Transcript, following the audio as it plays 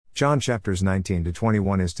John chapters 19 to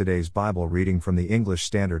 21 is today's Bible reading from the English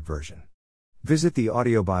Standard Version. Visit the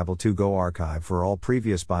Audio Bible to Go archive for all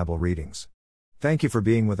previous Bible readings. Thank you for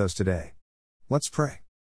being with us today. Let's pray.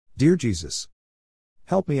 Dear Jesus,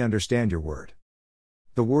 help me understand your word.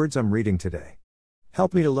 The words I'm reading today.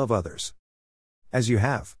 Help me to love others as you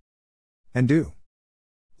have and do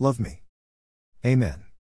love me. Amen.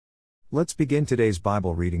 Let's begin today's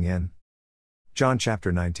Bible reading in John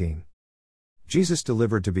chapter 19. Jesus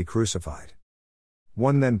delivered to be crucified.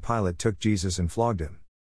 1 Then Pilate took Jesus and flogged him.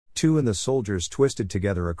 2 And the soldiers twisted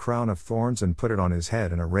together a crown of thorns and put it on his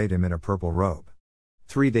head and arrayed him in a purple robe.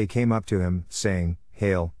 3 They came up to him, saying,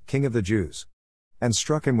 Hail, King of the Jews! And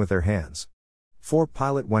struck him with their hands. 4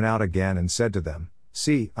 Pilate went out again and said to them,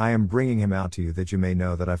 See, I am bringing him out to you that you may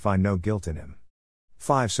know that I find no guilt in him.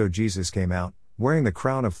 5 So Jesus came out, wearing the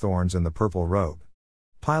crown of thorns and the purple robe.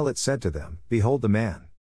 Pilate said to them, Behold the man.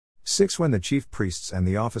 6 When the chief priests and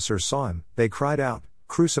the officers saw him, they cried out,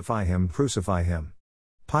 Crucify him, crucify him.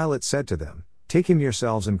 Pilate said to them, Take him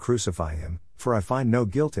yourselves and crucify him, for I find no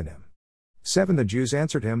guilt in him. 7 The Jews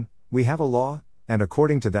answered him, We have a law, and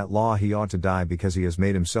according to that law he ought to die because he has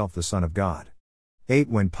made himself the Son of God. 8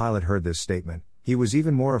 When Pilate heard this statement, he was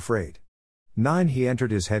even more afraid. 9 He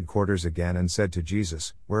entered his headquarters again and said to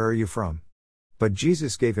Jesus, Where are you from? But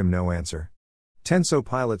Jesus gave him no answer. 10 So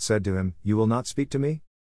Pilate said to him, You will not speak to me?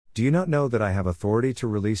 Do you not know that I have authority to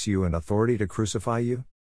release you and authority to crucify you?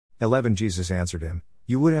 11 Jesus answered him,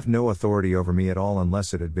 You would have no authority over me at all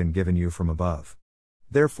unless it had been given you from above.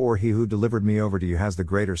 Therefore he who delivered me over to you has the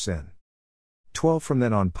greater sin. 12 From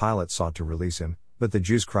then on Pilate sought to release him, but the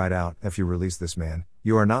Jews cried out, If you release this man,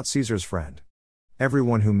 you are not Caesar's friend.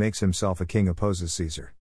 Everyone who makes himself a king opposes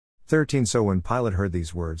Caesar. 13 So when Pilate heard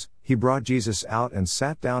these words, he brought Jesus out and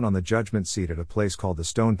sat down on the judgment seat at a place called the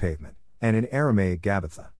Stone Pavement, and in Aramaic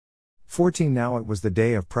Gabbatha. 14 Now it was the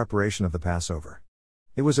day of preparation of the Passover.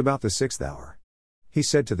 It was about the 6th hour. He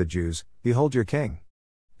said to the Jews, Behold your king.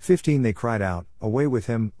 15 They cried out, away with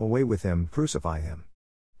him, crucify him.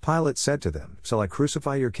 Pilate said to them, Shall I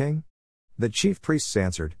crucify your king? The chief priests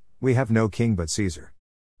answered, We have no king but Caesar.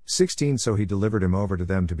 16 So he delivered him over to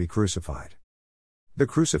them to be crucified. The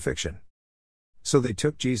Crucifixion. So they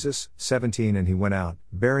took Jesus, 17 And he went out,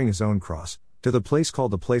 bearing his own cross, to the place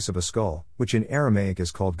called the place of a skull, which in Aramaic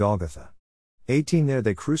is called Golgotha. 18 There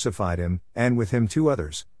they crucified him, and with him 2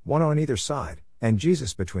 others, one on either side, and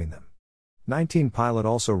Jesus between them. 19 Pilate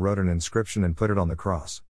also wrote an inscription and put it on the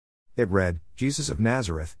cross. It read, Jesus of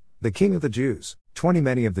Nazareth, the King of the Jews. 20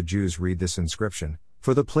 Many of the Jews read this inscription,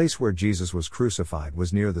 for the place where Jesus was crucified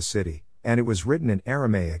was near the city, and it was written in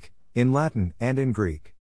Aramaic, in Latin, and in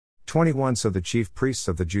Greek. 21 So the chief priests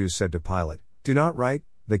of the Jews said to Pilate, Do not write,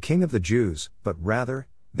 the King of the Jews, but rather,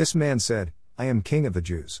 this man said, I am King of the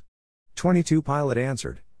Jews. 22 Pilate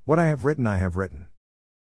answered, What I have written I have written.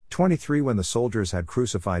 23 When the soldiers had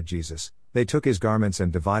crucified Jesus, they took his garments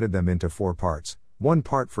and divided them into 4 parts, 1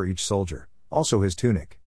 part for each soldier, also his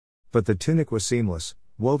tunic. But the tunic was seamless,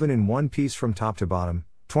 woven in one piece from top to bottom.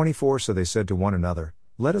 24 So they said to one another,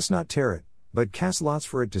 Let us not tear it, but cast lots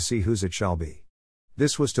for it to see whose it shall be.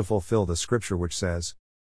 This was to fulfill the scripture which says,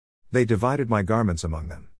 They divided my garments among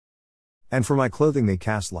them. And for my clothing they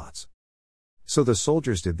cast lots. So the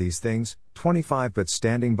soldiers did these things. 25 But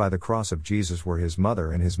standing by the cross of Jesus were his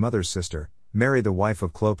mother and his mother's sister, Mary the wife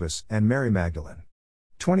of Clopas, and Mary Magdalene.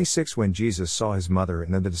 26 When Jesus saw his mother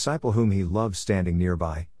and the disciple whom he loved standing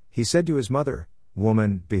nearby, he said to his mother,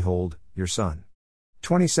 Woman, behold, your son.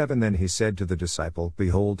 27 Then he said to the disciple,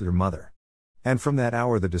 Behold your mother. And from that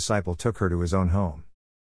hour the disciple took her to his own home.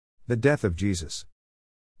 The death of Jesus.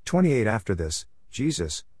 28 After this,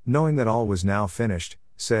 Jesus, knowing that all was now finished,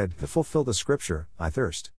 said, To fulfill the scripture, I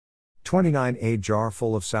thirst. 29 A jar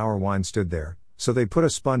full of sour wine stood there, so they put a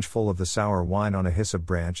sponge full of the sour wine on a hyssop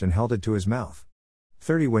branch and held it to his mouth.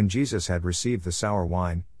 30 When Jesus had received the sour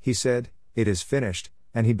wine, he said, It is finished,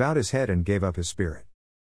 and he bowed his head and gave up his spirit.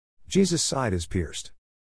 Jesus' side is pierced.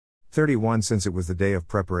 31 Since it was the day of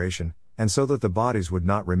preparation, and so that the bodies would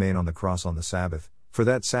not remain on the cross on the Sabbath, for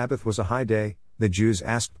that Sabbath was a high day, the Jews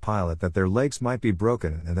asked Pilate that their legs might be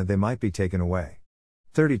broken and that they might be taken away.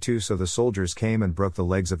 32 So the soldiers came and broke the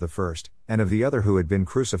legs of the first, and of the other who had been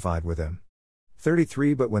crucified with him.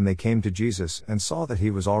 33 But when they came to Jesus and saw that he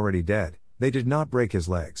was already dead, they did not break his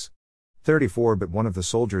legs. 34 But one of the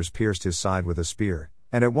soldiers pierced his side with a spear,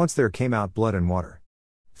 and at once there came out blood and water.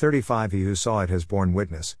 35 He who saw it has borne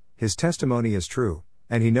witness, his testimony is true,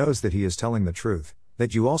 and he knows that he is telling the truth,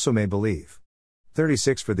 that you also may believe.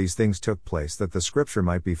 36 For these things took place that the scripture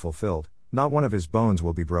might be fulfilled, not one of his bones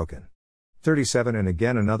will be broken. 37 And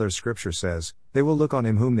again another scripture says, They will look on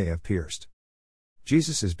him whom they have pierced.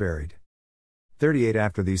 Jesus is buried. 38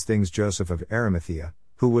 After these things Joseph of Arimathea,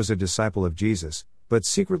 who was a disciple of Jesus, but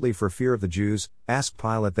secretly for fear of the Jews, asked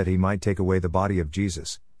Pilate that he might take away the body of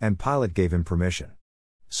Jesus, and Pilate gave him permission.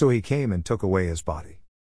 So he came and took away his body.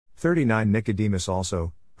 39 Nicodemus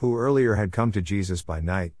also, who earlier had come to Jesus by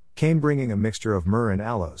night, came bringing a mixture of myrrh and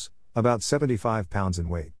aloes, about 75 pounds in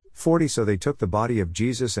weight. 40 So they took the body of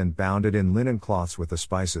Jesus and bound it in linen cloths with the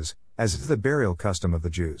spices, as is the burial custom of the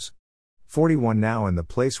Jews. 41 Now in the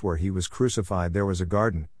place where he was crucified there was a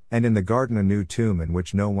garden, and in the garden a new tomb in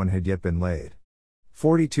which no one had yet been laid.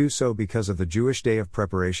 42 So because of the Jewish day of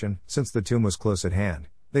preparation, since the tomb was close at hand,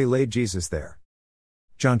 they laid Jesus there.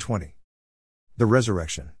 John 20. The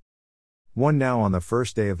Resurrection. 1 Now on the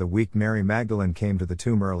first day of the week Mary Magdalene came to the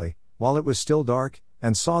tomb early, while it was still dark,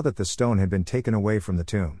 and saw that the stone had been taken away from the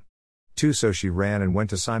tomb. 2 So she ran and went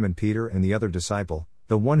to Simon Peter and the other disciple,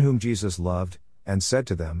 the one whom Jesus loved, and said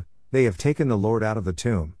to them, They have taken the Lord out of the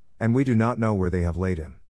tomb, and we do not know where they have laid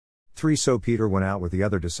him. 3 So Peter went out with the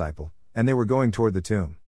other disciple, and they were going toward the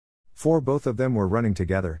tomb. 4 Both of them were running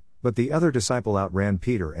together, but the other disciple outran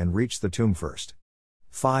Peter and reached the tomb first.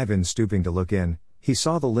 5 In stooping to look in, he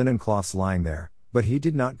saw the linen cloths lying there, but he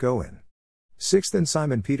did not go in. 6 Then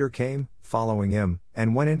Simon Peter came, following him,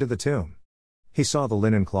 and went into the tomb. He saw the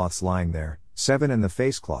linen cloths lying there. 7 And the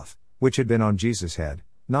face cloth, which had been on Jesus' head,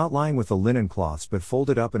 not lying with the linen cloths but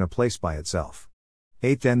folded up in a place by itself.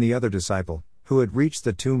 8 Then the other disciple, who had reached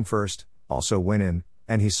the tomb first, also went in,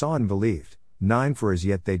 and he saw and believed. 9 For as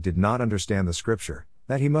yet they did not understand the scripture,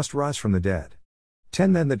 that he must rise from the dead.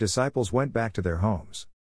 10 Then the disciples went back to their homes.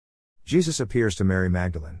 Jesus appears to Mary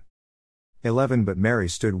Magdalene. 11 But Mary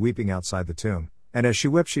stood weeping outside the tomb, and as she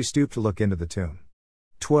wept she stooped to look into the tomb.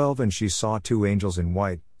 12 And she saw 2 angels in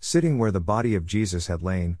white, sitting where the body of Jesus had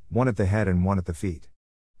lain, one at the head and one at the feet.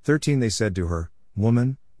 13 They said to her,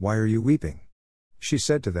 Woman, why are you weeping? She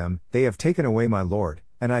said to them, They have taken away my Lord,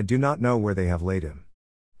 and I do not know where they have laid him.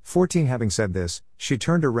 14 Having said this, she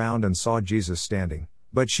turned around and saw Jesus standing,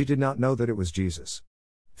 but she did not know that it was Jesus.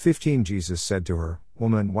 15 Jesus said to her,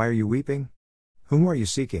 Woman, why are you weeping? Whom are you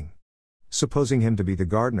seeking? Supposing him to be the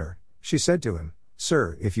gardener, she said to him,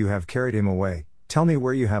 Sir, if you have carried him away, tell me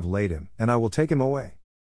where you have laid him, and I will take him away.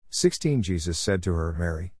 16 Jesus said to her,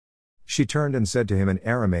 Mary. She turned and said to him in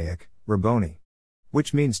Aramaic, Rabboni,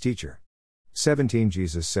 which means teacher. 17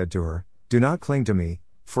 Jesus said to her, Do not cling to me,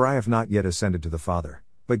 for I have not yet ascended to the Father,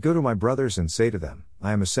 but go to my brothers and say to them,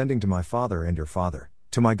 I am ascending to my Father and your Father,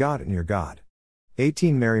 to my God and your God.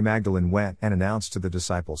 18 Mary Magdalene went and announced to the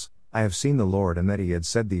disciples, I have seen the Lord, and that he had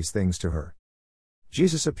said these things to her.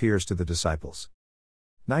 Jesus appears to the disciples.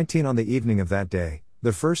 19 On the evening of that day,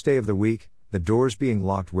 the first day of the week, the doors being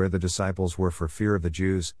locked where the disciples were for fear of the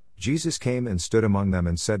Jews, Jesus came and stood among them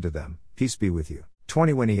and said to them, Peace be with you.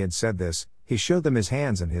 20 When he had said this, he showed them his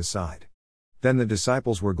hands and his side. Then the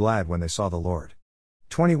disciples were glad when they saw the Lord.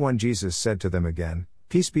 21 Jesus said to them again,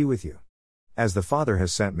 Peace be with you. As the Father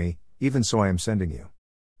has sent me, even so I am sending you.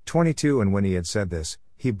 22 And when he had said this,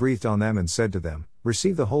 he breathed on them and said to them,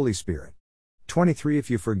 Receive the Holy Spirit. 23 If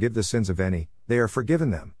you forgive the sins of any, they are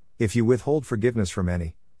forgiven them. If you withhold forgiveness from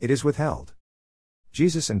any, it is withheld.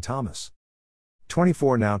 Jesus and Thomas.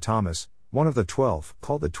 24 Now Thomas, one of the 12,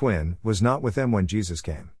 called the twin, was not with them when Jesus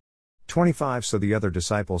came. 25 So the other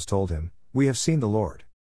disciples told him, We have seen the Lord.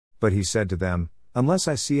 But he said to them, Unless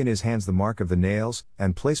I see in his hands the mark of the nails,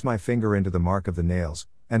 and place my finger into the mark of the nails,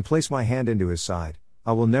 and place my hand into his side,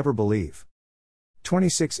 I will never believe.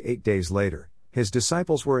 26 8 days later, his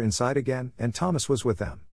disciples were inside again, and Thomas was with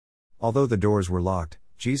them. Although the doors were locked,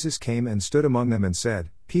 Jesus came and stood among them and said,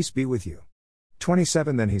 Peace be with you.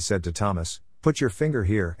 27 Then he said to Thomas, Put your finger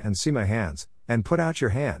here and see my hands, and put out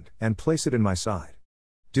your hand, and place it in my side.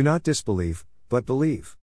 Do not disbelieve, but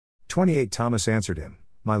believe. 28 Thomas answered him,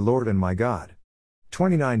 My Lord and my God.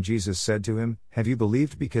 29 Jesus said to him, Have you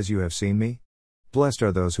believed because you have seen me? Blessed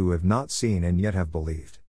are those who have not seen and yet have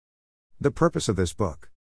believed. The purpose of this book.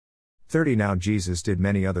 30 Now Jesus did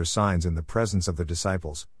many other signs in the presence of the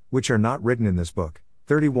disciples, which are not written in this book.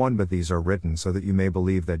 31 But these are written so that you may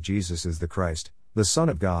believe that Jesus is the Christ, the Son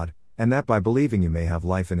of God, and that by believing you may have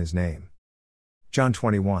life in his name. John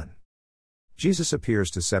 21. Jesus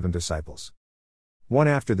appears to 7 disciples. 1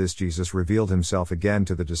 After this Jesus revealed himself again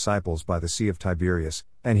to the disciples by the Sea of Tiberias,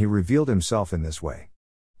 and he revealed himself in this way.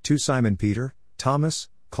 2 Simon Peter, Thomas,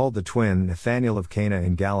 called the twin, Nathanael of Cana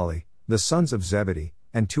in Galilee, the sons of Zebedee,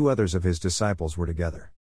 and 2 others of his disciples were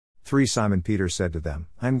together. 3 Simon Peter said to them,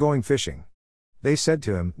 I am going fishing. They said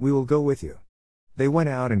to him, We will go with you. They went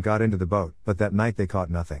out and got into the boat, but that night they caught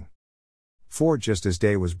nothing. 4 Just as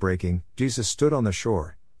day was breaking, Jesus stood on the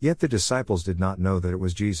shore, yet the disciples did not know that it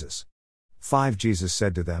was Jesus. 5 Jesus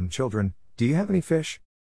said to them, Children, do you have any fish?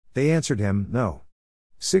 They answered him, No.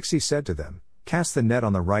 6 He said to them, Cast the net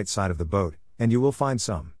on the right side of the boat, and you will find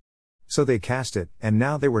some. So they cast it, and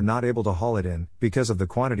now they were not able to haul it in, because of the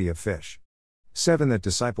quantity of fish. 7 That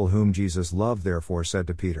disciple whom Jesus loved therefore said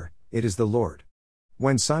to Peter, It is the Lord.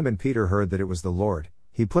 When Simon Peter heard that it was the Lord,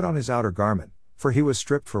 he put on his outer garment, for he was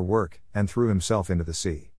stripped for work, and threw himself into the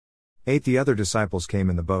sea. 8 The other disciples came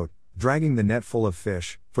in the boat, dragging the net full of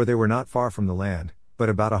fish, for they were not far from the land, but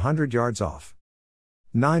about 100 yards off.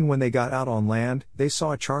 9 When they got out on land, they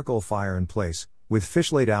saw a charcoal fire in place, with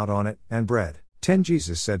fish laid out on it, and bread. 10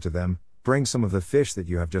 Jesus said to them, Bring some of the fish that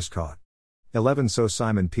you have just caught. 11 So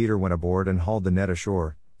Simon Peter went aboard and hauled the net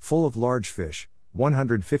ashore, full of large fish,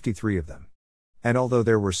 153 of them. And although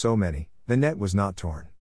there were so many, the net was not torn.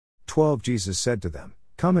 12 Jesus said to them,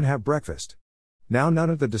 Come and have breakfast. Now none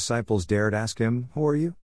of the disciples dared ask him, Who are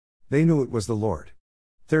you? They knew it was the Lord.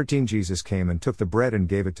 13 Jesus came and took the bread and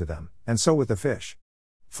gave it to them, and so with the fish.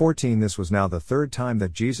 14 This was now the third time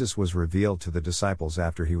that Jesus was revealed to the disciples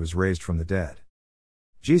after he was raised from the dead.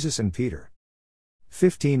 Jesus and Peter.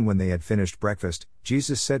 15 When they had finished breakfast,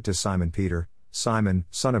 Jesus said to Simon Peter, Simon,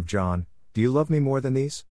 son of John, do you love me more than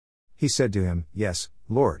these? He said to him, Yes,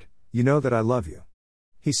 Lord, you know that I love you.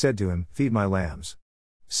 He said to him, Feed my lambs.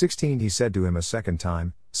 16 He said to him a second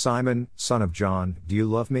time, Simon, son of John, do you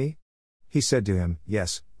love me? He said to him,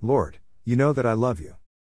 Yes, Lord, you know that I love you.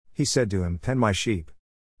 He said to him, Tend my sheep.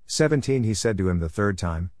 17 He said to him the third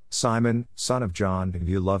time, Simon, son of John, do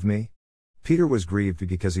you love me? Peter was grieved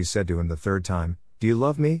because he said to him the third time, Do you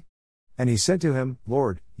love me? And he said to him,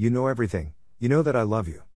 Lord, you know everything, you know that I love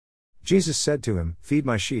you. Jesus said to him, Feed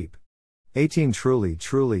my sheep. 18 Truly,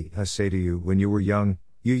 truly, I say to you, when you were young,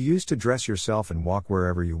 you used to dress yourself and walk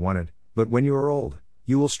wherever you wanted, but when you are old,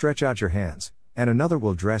 you will stretch out your hands, and another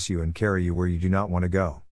will dress you and carry you where you do not want to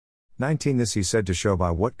go. 19 This he said to show by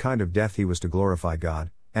what kind of death he was to glorify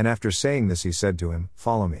God, and after saying this he said to him,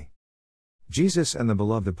 Follow me. Jesus and the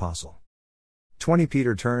beloved apostle. 20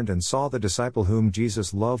 Peter turned and saw the disciple whom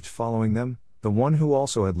Jesus loved following them, the one who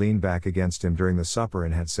also had leaned back against him during the supper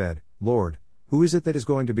and had said, Lord, who is it that is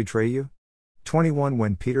going to betray you? 21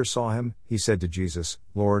 When Peter saw him, he said to Jesus,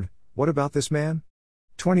 Lord, what about this man?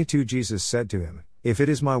 22 Jesus said to him, If it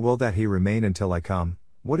is my will that he remain until I come,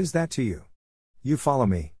 what is that to you? You follow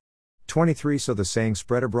me. 23 So the saying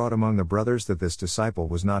spread abroad among the brothers that this disciple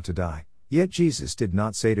was not to die, yet Jesus did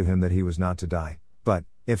not say to him that he was not to die, but,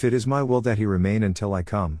 If it is my will that he remain until I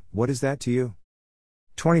come, what is that to you?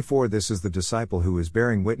 24 This is the disciple who is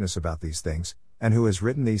bearing witness about these things, and who has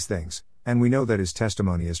written these things, and we know that his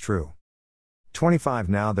testimony is true. 25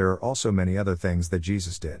 Now there are also many other things that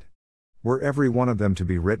Jesus did. Were every one of them to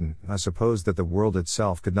be written, I suppose that the world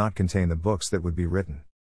itself could not contain the books that would be written.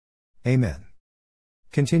 Amen.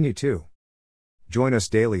 Continue to join us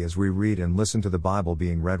daily as we read and listen to the Bible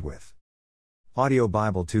being read with Audio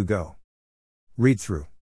Bible to Go. Read through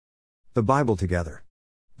the Bible together.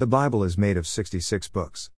 The Bible is made of 66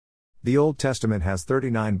 books. The Old Testament has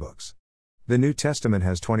 39 books. The New Testament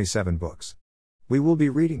has 27 books. We will be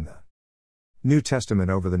reading the New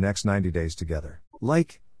Testament over the next 90 days together.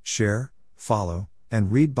 Like, share, follow,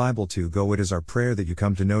 and read Bible to Go. It is our prayer that you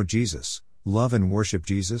come to know Jesus, love and worship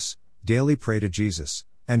Jesus, daily pray to Jesus,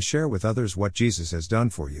 and share with others what Jesus has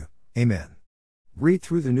done for you. Amen. Read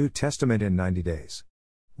through the New Testament in 90 days.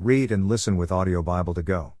 Read and listen with Audio Bible to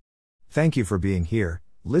Go. Thank you for being here,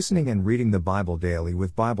 listening and reading the Bible daily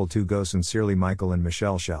with Bible to Go. Sincerely, Michael and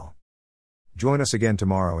Michelle Shell. Join us again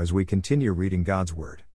tomorrow as we continue reading God's Word.